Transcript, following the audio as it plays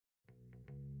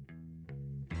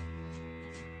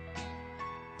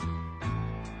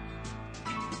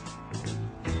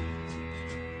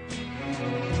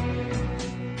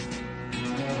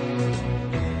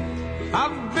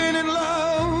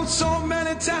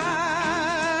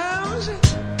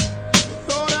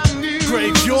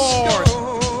Graveyard.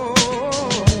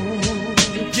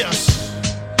 Yes.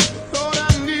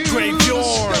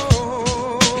 Graveyard.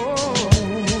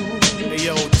 Hey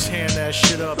yo, tear that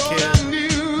shit up, kid.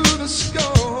 You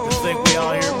think we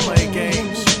out here playing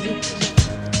games?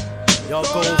 Y'all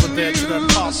go over there to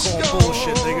that popcorn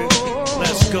bullshit, nigga.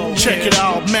 Let's go. Check it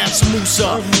out, Mats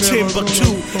Musa,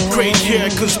 Timbuktu, Great Hair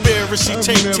Conspiracy,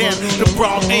 Take 10, the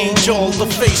Brown Angel, the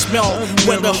face melt.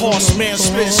 When the horseman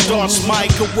spit starts,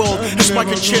 Micah will, his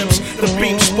microchips, the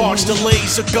beam sparks, the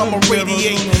laser gamma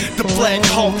radiate, the Black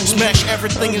Hulk smash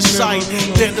everything in sight.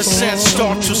 Then the sense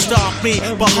start to stop me.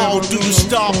 But how do you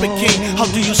stop a king? How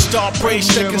do you stop race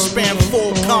that can span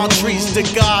 4 countries? The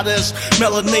goddess,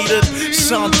 melanated,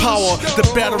 sun power, the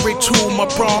battery tool, my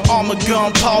brown armor,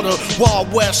 gunpowder.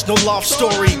 Wild West, no love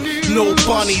story, no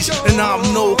bunnies, and I'm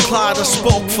no Clyde. I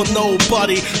spoke for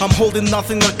nobody. I'm holding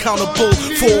nothing accountable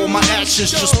for my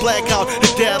actions. Just blackout, a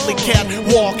deadly cat,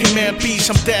 walking man beast.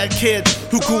 I'm that kid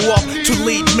who grew up to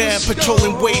lead man,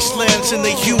 patrolling wastelands in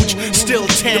the huge steel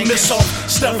tank. The missile,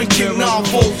 Stephen King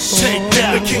novel, take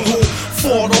that. The king who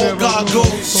fought all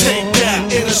goggles, take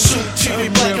that. In a suit,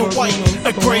 TV black and white,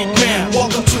 a great man.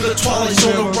 Welcome to the Twilight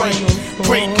Zone, right?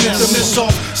 Greatness. The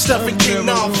missile, Stephen King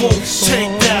novel,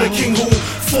 take that. The king who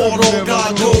fought all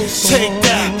goggles, take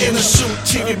that. In a suit,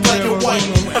 TV black and white,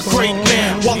 a great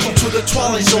man. Welcome to the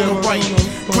Twilight Zone, right?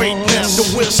 Greatness.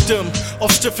 The wisdom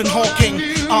of Stephen Hawking.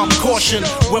 I'm cautioned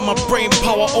when my brain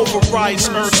power overrides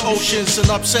Earth's oceans and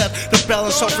upset the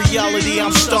balance of reality.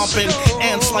 I'm stomping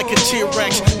ants like a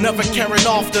T-Rex, never carried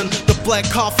often. The black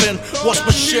coffin was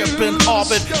my ship in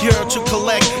orbit, here to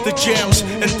collect the gems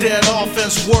and dead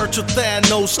offense. Word to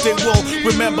Thanos, they will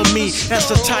remember me as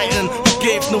the Titan who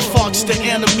gave no fucks to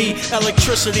enemy.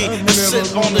 Electricity and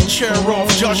sit on the chair of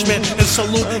judgment and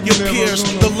salute your peers.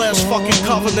 The last fucking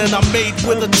covenant I made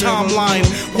with a timeline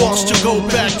was to go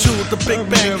back to the Big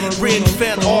Bang,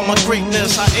 reinvent all my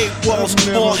greatness. I ate walls,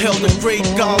 all held the great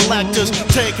Galactus,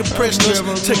 taking prisoners,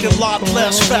 taking a lot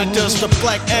less factors. The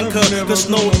black anchor, there's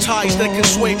no ties that can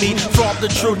sway me from the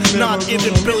truth. Not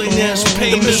even billionaires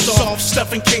pay me. The soft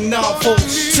Stephen King novel,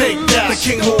 take that. The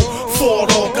king who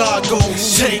fought all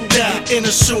goggles, take that. In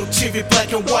a suit, TV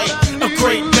black and white, a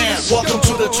great man. Welcome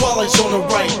to the Twilight Zone,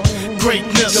 right?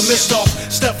 Greatness. The mist of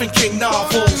Stephen King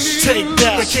novels, take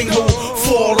that. The king who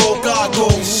fought all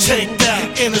goggles, take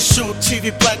that. In a suit,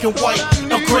 TV black and white,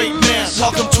 a great man.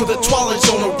 Welcome to the Twilight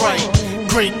Zone, right?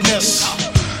 Greatness.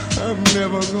 I'm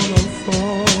never gonna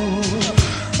fall.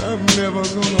 I'm never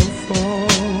gonna fall.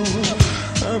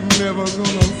 I'm never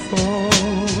gonna fall.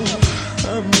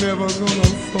 I'm never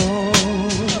gonna fall.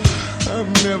 I'm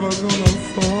never gonna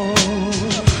fall.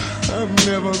 I'm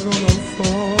never gonna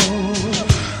fall.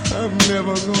 I'm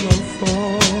never gonna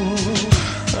fall.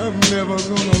 I'm never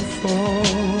gonna fall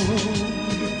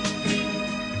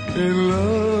in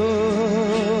love.